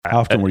How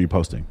often were you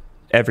posting?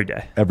 Every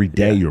day. Every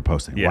day you were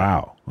posting? Yeah.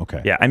 Wow.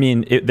 Okay. Yeah. I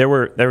mean, there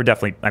were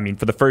definitely, I mean,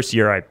 for the first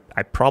year,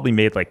 I probably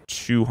made like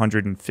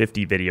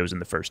 250 videos in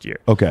the first year.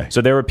 Okay.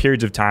 So there were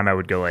periods of time I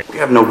would go like, We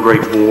have no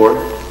Great War,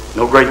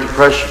 no Great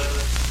Depression.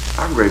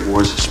 Our Great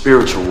War is a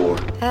spiritual war.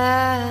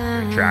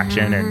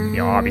 traction. And,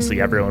 obviously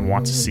everyone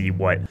wants to see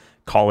what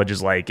college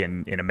is like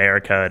in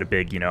America at a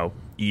big,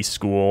 East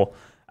school.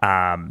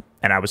 And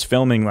I was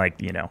filming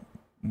like,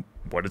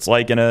 what it's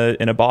like in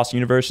a Boston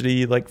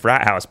University like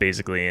frat house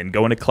basically, and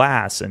going to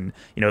class and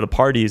the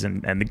parties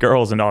and the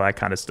girls and all that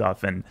kind of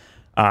stuff. And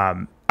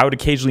I would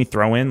occasionally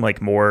throw in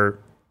like more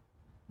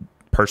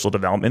personal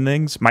development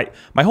things. My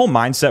whole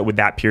mindset with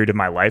that period of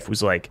my life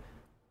was like,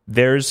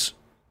 there's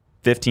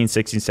 15,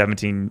 16,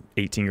 17,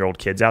 18-year-old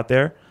kids out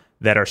there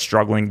that are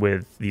struggling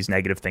with these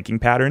negative thinking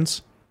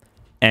patterns.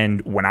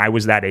 And when I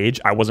was that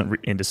age, I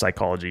wasn't into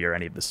psychology or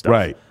any of this stuff.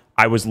 Right.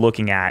 I was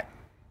looking at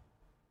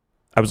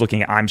I'm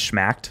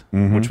Schmacked,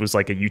 which was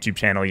like a YouTube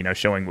channel,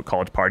 showing what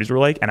college parties were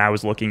like. And I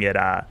was looking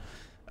at,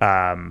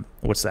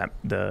 what's that?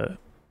 I'm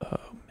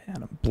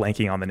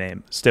blanking on the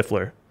name.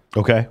 Stifler.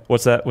 Okay.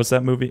 What's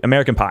that movie?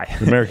 American Pie.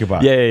 American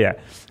Pie. Yeah.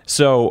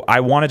 So I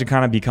wanted to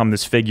kind of become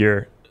this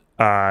figure,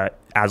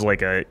 as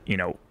like a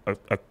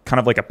kind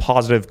of like a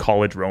positive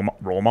college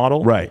role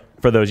model. Right.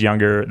 For that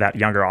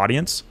younger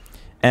audience.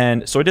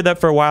 And so I did that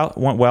for a while. It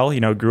went well,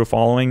 grew a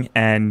following.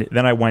 And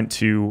then I went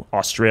to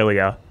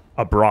Australia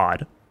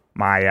abroad.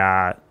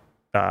 My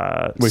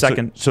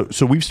second.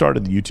 So we've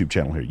started the YouTube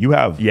channel here. You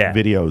have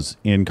videos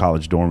in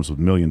college dorms with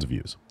millions of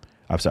views.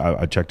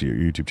 I checked your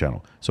YouTube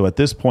channel. So at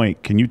this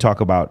point, can you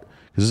talk about,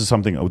 because this is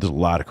something, there's a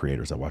lot of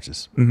creators that watch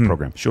this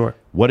program. Sure.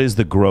 What is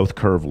the growth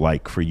curve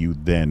like for you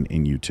then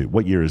in YouTube?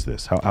 What year is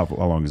this? How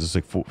long is this?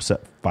 Like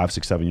 5,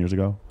 6, 7 years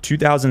ago?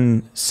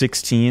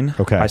 2016.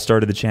 Okay. I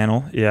started the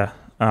channel. Yeah.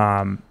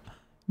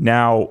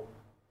 Now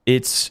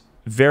it's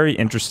very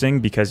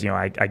interesting because,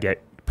 I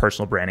get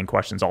personal branding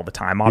questions all the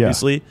time,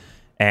 obviously.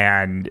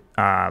 Yeah. And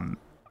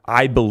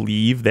I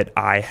believe that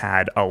I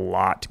had a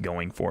lot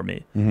going for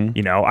me.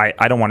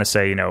 I don't want to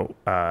say,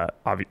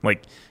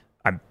 like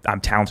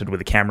I'm talented with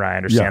a camera. I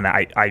understand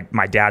that.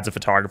 My dad's a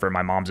photographer.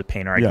 My mom's a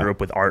painter. I grew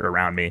up with art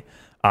around me.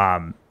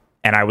 And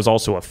I was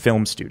also a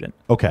film student.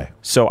 Okay.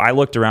 So I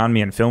looked around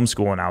me in film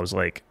school and I was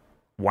like,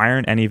 why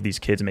aren't any of these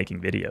kids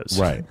making videos?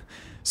 Right.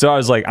 So I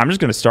was like, I'm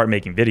just going to start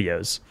making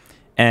videos.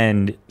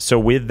 And so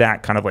with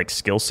that kind of like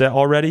skill set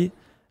already,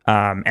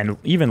 and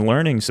even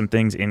learning some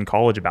things in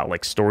college about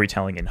like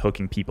storytelling and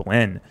hooking people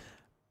in,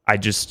 I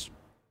just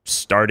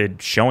started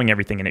showing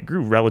everything and it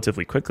grew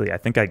relatively quickly. I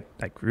think I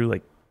grew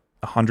like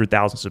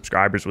 100,000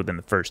 subscribers within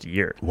the first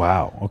year.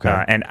 Wow.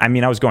 Okay. And I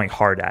mean, I was going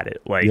hard at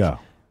it. Like, how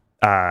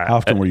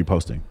often were you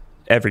posting?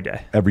 Every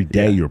day. Every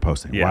day you were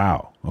posting. Yeah.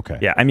 Wow. Okay.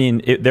 Yeah. I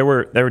mean, there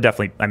were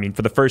definitely, I mean,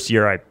 for the first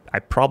year, I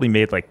probably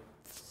made like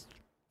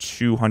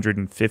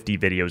 250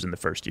 videos in the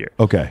first year.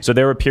 Okay. So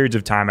there were periods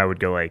of time I would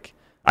go like,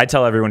 I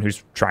tell everyone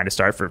who's trying to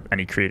start, for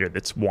any creator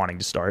that's wanting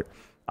to start,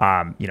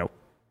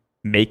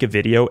 make a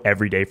video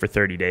every day for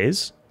 30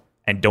 days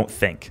and don't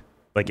think.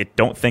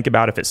 Don't think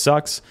about if it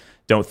sucks.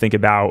 Don't think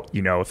about,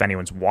 if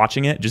anyone's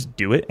watching it. Just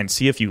do it and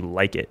see if you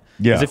like it.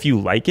 Yeah. Because if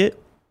you like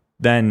it,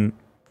 then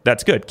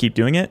that's good. Keep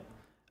doing it.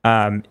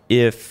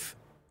 If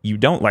you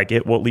don't like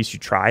it, well, at least you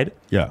tried.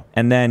 Yeah.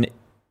 And then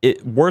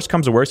worst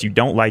comes to worst, you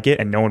don't like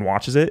it and no one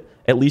watches it.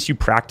 At least you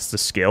practice the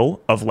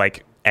skill of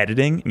like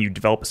editing and you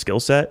develop a skill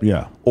set.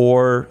 Yeah.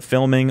 Or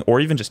filming or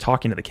even just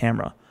talking to the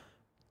camera.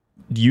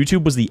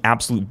 YouTube was the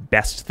absolute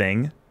best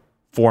thing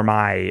for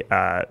my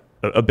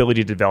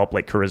ability to develop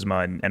like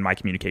charisma and my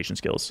communication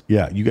skills.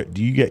 Yeah. You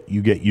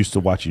get used to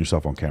watching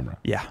yourself on camera.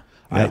 Yeah.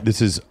 I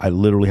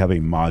literally have a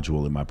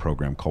module in my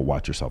program called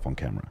Watch Yourself on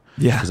Camera.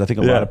 Yeah. Because I think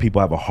a lot of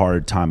people have a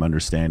hard time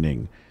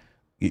understanding.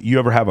 You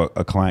ever have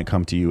a client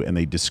come to you and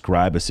they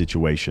describe a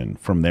situation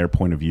from their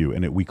point of view,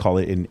 and we call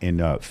it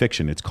in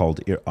fiction, it's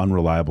called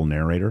unreliable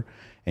narrator,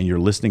 and you're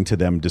listening to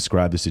them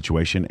describe the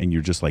situation and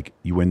you're just like,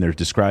 when they're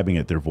describing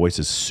it, their voice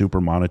is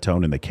super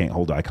monotone and they can't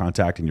hold eye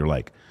contact, and you're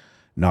like,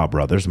 nah,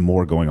 bro, there's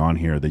more going on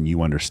here than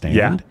you understand.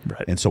 Yeah,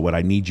 right. And so what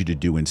I need you to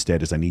do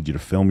instead is I need you to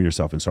film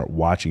yourself and start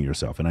watching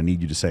yourself. And I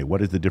need you to say, what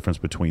is the difference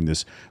between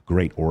this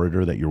great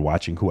orator that you're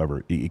watching,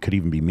 whoever, it could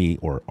even be me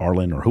or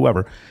Arlen or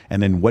whoever,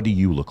 and then what do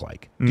you look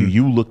like? Do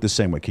you look the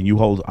same way? Can you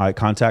hold eye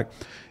contact?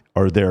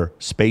 Are there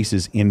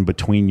spaces in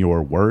between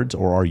your words,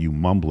 or are you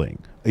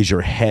mumbling? Is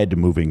your head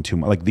moving too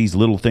much? Like these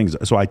little things.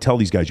 So I tell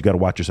these guys, you got to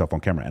watch yourself on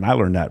camera. And I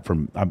learned that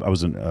from, I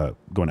was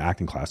going to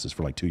acting classes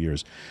for like 2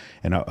 years.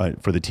 And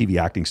for the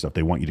TV acting stuff,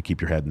 they want you to keep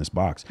your head in this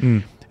box.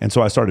 And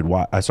so I started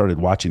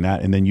watching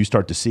that. And then you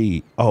start to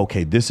see, oh,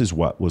 okay, this is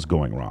what was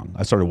going wrong.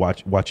 I started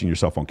watching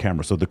yourself on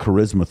camera. So the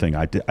charisma thing,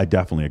 I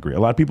definitely agree. A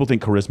lot of people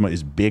think charisma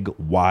is big,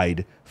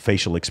 wide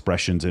facial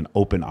expressions and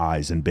open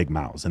eyes and big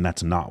mouths. And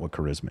that's not what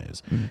charisma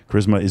is.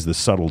 Charisma is the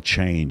subtle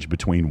change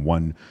between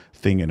one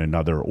thing and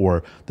another,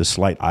 or the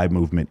slight eye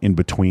movement in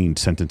between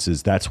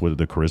sentences. That's where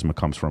the charisma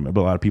comes from. But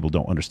a lot of people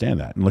don't understand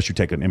that unless you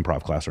take an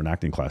improv class or an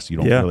acting class. You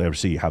don't really ever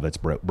see how that's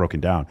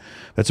broken down.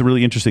 That's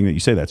really interesting that you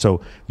say that.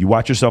 So you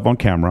watch yourself on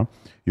camera,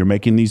 You're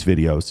making these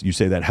videos. You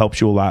say that helps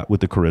you a lot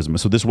with the charisma.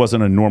 So this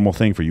wasn't a normal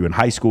thing for you in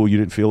high school. You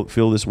didn't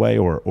feel this way,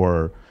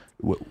 or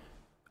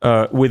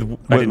I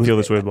didn't feel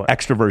this way with what?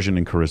 Extroversion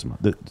and charisma.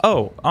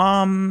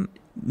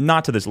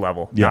 Not to this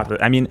level. Yeah.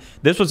 I mean,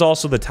 this was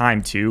also the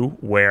time too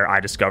where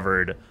I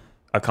discovered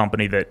a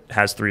company that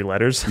has 3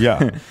 letters.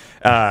 Yeah.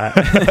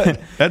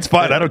 That's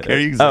fine. I don't care.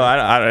 You can say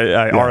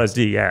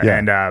RSD. Yeah. Yeah.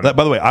 And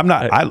by the way, I'm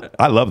not.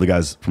 I love the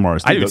guys from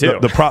RSD. I do too.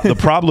 The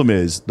problem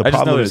is I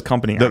just know there's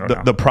company.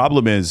 The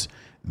problem is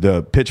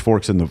the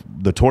pitchforks and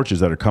the torches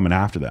that are coming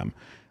after them.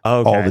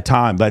 Okay. All the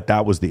time.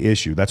 That was the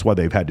issue. That's why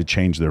they've had to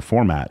change their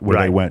format where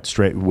Right. they went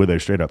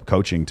straight up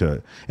coaching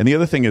to. And the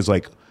other thing is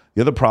like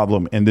the other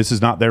problem, and this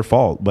is not their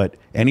fault, but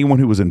anyone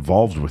who was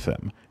involved with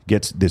them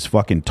gets this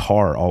fucking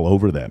tar all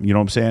over them. You know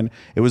what I'm saying?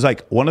 It was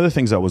like one of the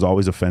things that was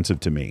always offensive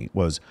to me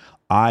was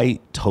I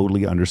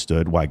totally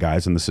understood why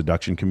guys in the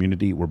seduction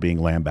community were being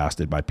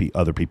lambasted by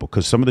other people,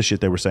 because some of the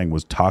shit they were saying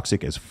was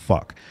toxic as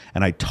fuck.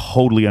 And I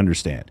totally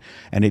understand.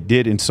 And it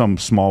did in some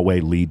small way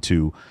lead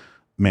to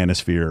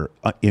manosphere,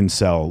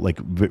 incel, like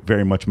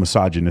very much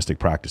misogynistic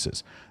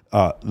practices.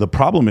 The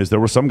problem is there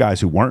were some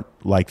guys who weren't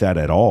like that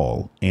at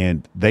all,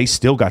 and they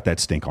still got that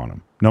stink on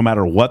them. No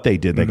matter what they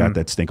did, they got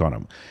that stink on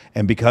them.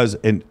 And because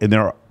and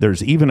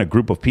there's even a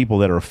group of people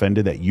that are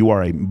offended that you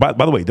are a. By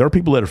the way, there are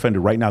people that are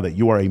offended right now that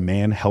you are a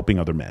man helping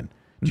other men.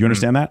 Do you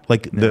understand that?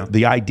 Like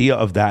the idea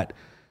of that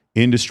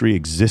industry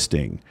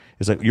existing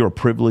is like you're a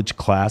privileged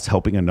class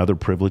helping another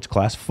privileged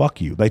class.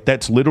 Fuck you. Like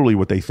that's literally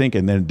what they think,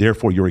 and then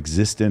therefore your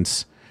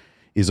existence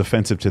is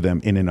offensive to them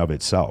in and of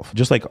itself.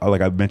 Just like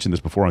I've mentioned this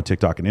before on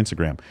TikTok and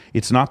Instagram,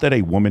 it's not that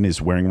a woman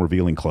is wearing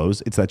revealing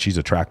clothes, it's that she's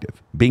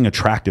attractive. Being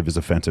attractive is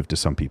offensive to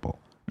some people.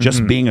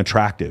 Just being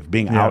attractive,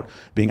 being out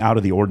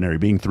of the ordinary,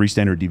 being 3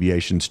 standard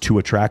deviations too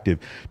attractive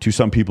to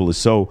some people is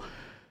so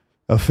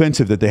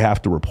offensive that they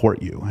have to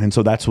report you. And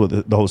so that's what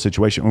the whole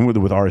situation. And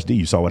with RSD,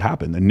 you saw what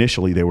happened.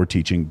 Initially, they were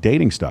teaching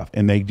dating stuff,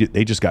 and they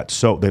just got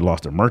they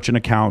lost their merchant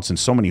accounts, and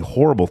so many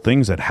horrible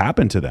things that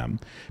happened to them.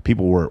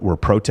 People were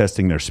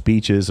protesting their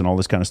speeches and all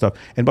this kind of stuff.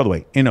 And by the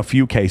way, in a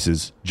few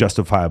cases,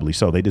 justifiably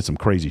so, they did some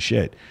crazy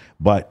shit.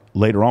 But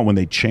later on, when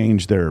they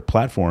changed their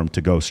platform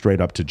to go straight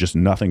up to just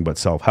nothing but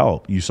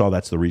self-help, you saw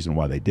that's the reason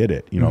why they did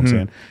it. You know what I'm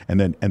saying? And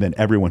then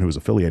everyone who was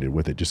affiliated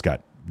with it just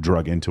got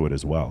drug into it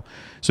as well.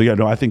 So yeah,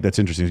 no, I think that's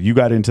interesting. You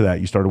got into that.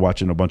 You started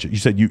watching a bunch of. You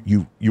said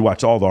you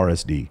watched all the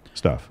RSD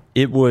stuff.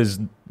 It was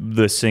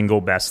the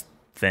single best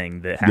thing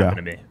that happened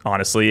to me,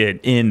 honestly,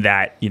 in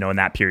that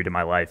period of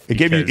my life. It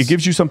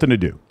gives you something to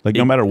do. Like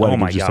no matter what, it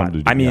gives you something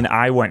to do. I mean,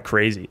 I went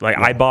crazy. Like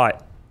I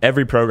bought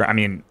every program. I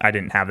mean, I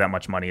didn't have that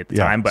much money at the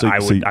time, but I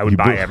would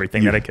buy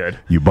everything that I could.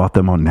 You bought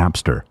them on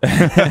Napster.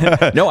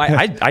 No,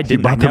 I didn't.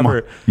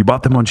 You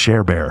bought them on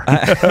ShareBear.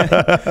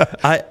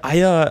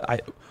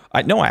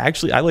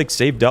 I like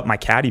saved up my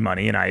caddy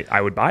money and I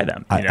would buy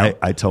them.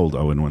 I told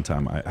Owen one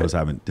time, I was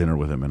having dinner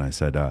with him and I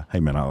said, hey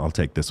man, I'll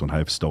take this one.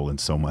 I've stolen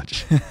so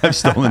much. I've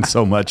stolen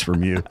so much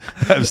from you.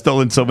 I've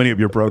stolen so many of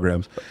your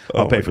programs.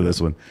 I'll pay for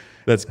this one.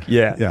 That's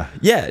yeah.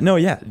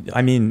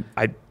 I mean,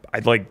 I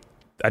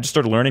just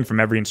started learning from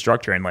every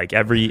instructor, and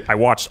I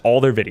watched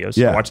all their videos.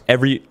 Yeah. I watched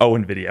every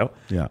Owen video.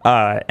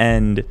 Yeah.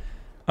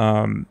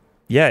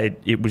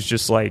 It was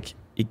just like,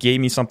 it gave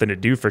me something to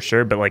do for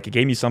sure, but it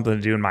gave me something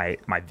to do in my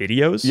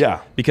videos.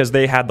 Yeah. Because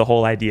they had the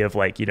whole idea of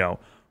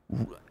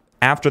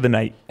after the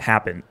night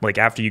happened,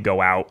 after you go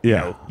out,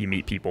 you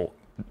meet people,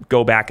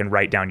 go back and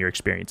write down your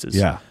experiences.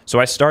 Yeah. So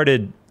I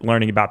started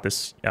learning about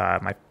this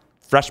my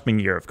freshman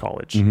year of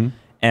college, and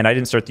I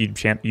didn't start the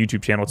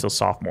YouTube channel until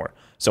sophomore.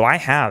 So I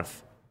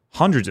have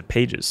hundreds of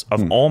pages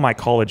of all my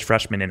college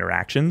freshman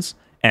interactions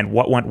and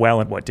what went well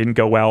and what didn't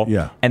go well.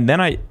 Yeah. And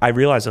then I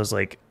realized, I was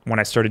like, when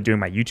I started doing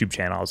my YouTube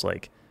channel, I was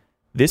like,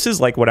 this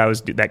is like what I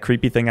was that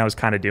creepy thing I was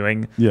kind of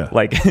doing,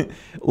 like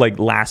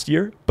last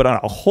year, but on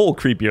a whole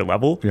creepier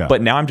level. Yeah.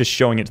 But now I'm just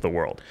showing it to the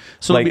world.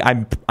 So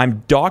I'm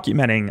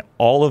documenting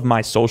all of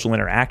my social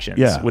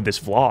interactions with this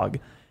vlog,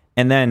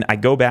 and then I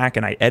go back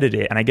and I edit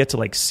it, and I get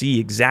to see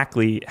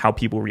exactly how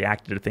people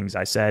reacted to things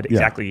I said,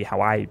 exactly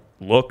how I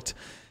looked,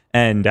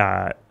 and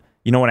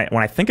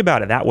when I think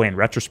about it that way in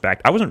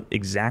retrospect, I wasn't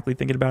exactly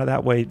thinking about it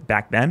that way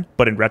back then,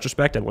 but in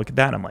retrospect, I look at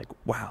that and I'm like,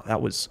 wow, that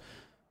was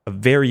a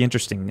very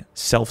interesting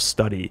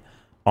self-study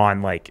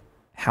on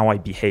how I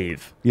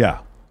behave. Yeah.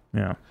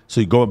 Yeah. So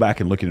you go back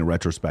and looking in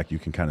retrospect, you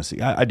can kind of see.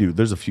 I do.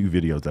 There's a few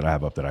videos that I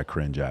have up that I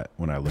cringe at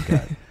when I look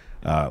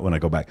at when I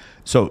go back.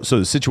 So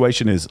the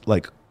situation is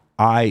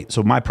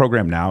so my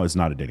program now is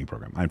not a dating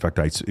program. In fact,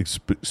 I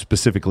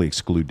specifically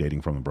exclude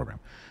dating from the program.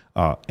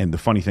 And the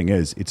funny thing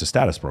is, it's a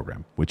status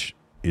program, which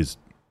is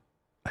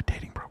a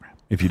dating program.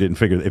 If you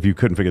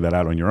couldn't figure that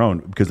out on your own,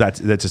 because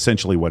that's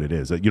essentially what it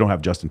is. You don't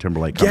have Justin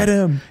Timberlake. Get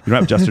him. You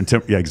don't have Justin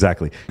Timberlake. Yeah,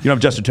 exactly. You don't have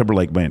Justin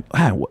Timberlake, man.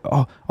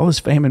 All this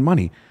fame and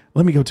money.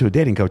 Let me go to a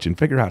dating coach and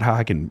figure out how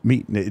I can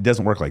meet. It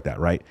doesn't work like that,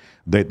 right?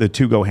 The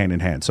two go hand in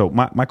hand. So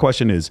my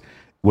question is,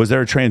 Was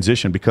there a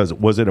transition? Because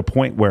was it a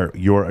point where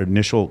your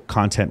initial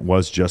content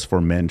was just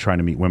for men trying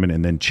to meet women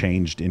and then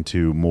changed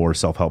into more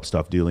self-help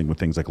stuff dealing with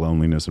things like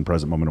loneliness and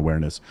present moment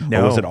awareness?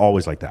 No. Or was it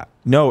always like that?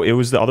 No, it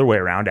was the other way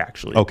around,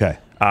 actually. Okay.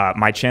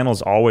 My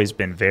channel's always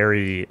been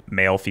very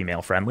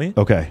male-female friendly.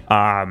 Okay.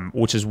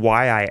 Which is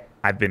why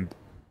I've been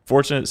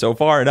fortunate so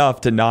far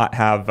enough to not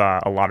have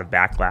a lot of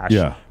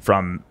backlash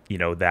from, you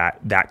know,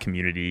 that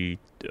community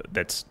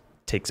that's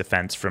takes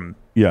offense from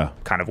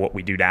kind of what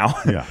we do now.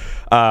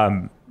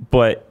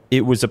 But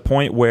it was a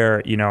point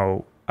where, you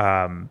know,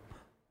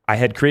 I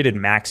had created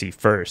Maxi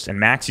first, and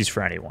Maxi's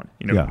for anyone.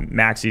 You know,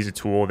 Maxi's a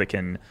tool that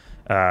can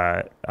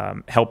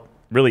help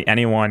really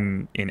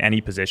anyone in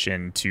any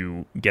position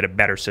to get a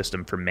better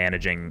system for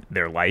managing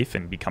their life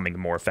and becoming a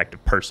more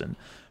effective person.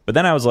 But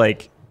then I was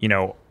like, you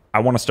know, I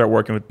want to start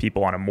working with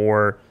people on a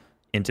more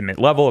intimate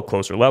level, a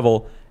closer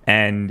level.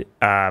 And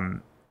my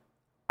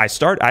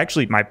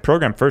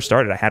program first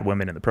started, I had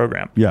women in the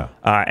program.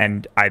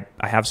 And I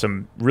have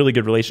some really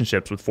good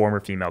relationships with former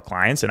female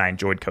clients, and I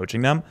enjoyed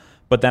coaching them.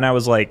 But then I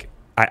was like,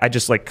 I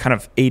just like kind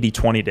of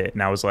 80-20'd it.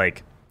 And I was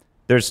like,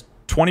 there's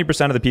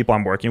 20% of the people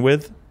I'm working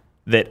with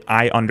that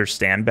I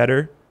understand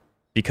better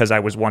because I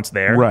was once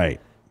there.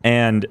 Right.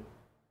 And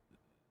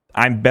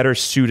I'm better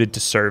suited to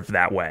serve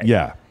that way.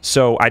 Yeah.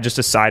 So I just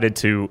decided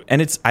to,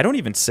 and I don't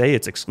even say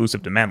it's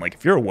exclusive to men. Like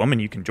if you're a woman,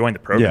 you can join the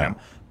program.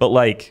 But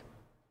like,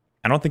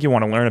 I don't think you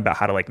want to learn about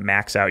how to like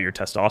max out your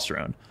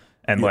testosterone.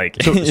 And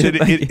like, so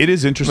it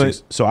is interesting.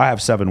 So I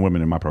have 7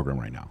 women in my program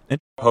right now. I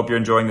hope you're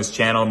enjoying this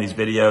channel and these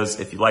videos.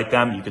 If you like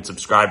them, you can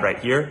subscribe right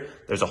here.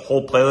 There's a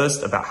whole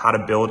playlist about how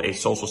to build a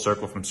social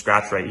circle from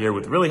scratch right here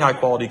with really high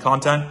quality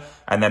content.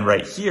 And then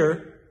right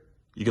here,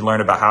 you can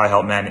learn about how I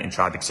help men in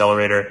Tribe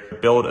Accelerator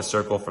build a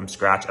circle from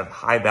scratch of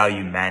high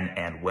value men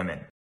and women.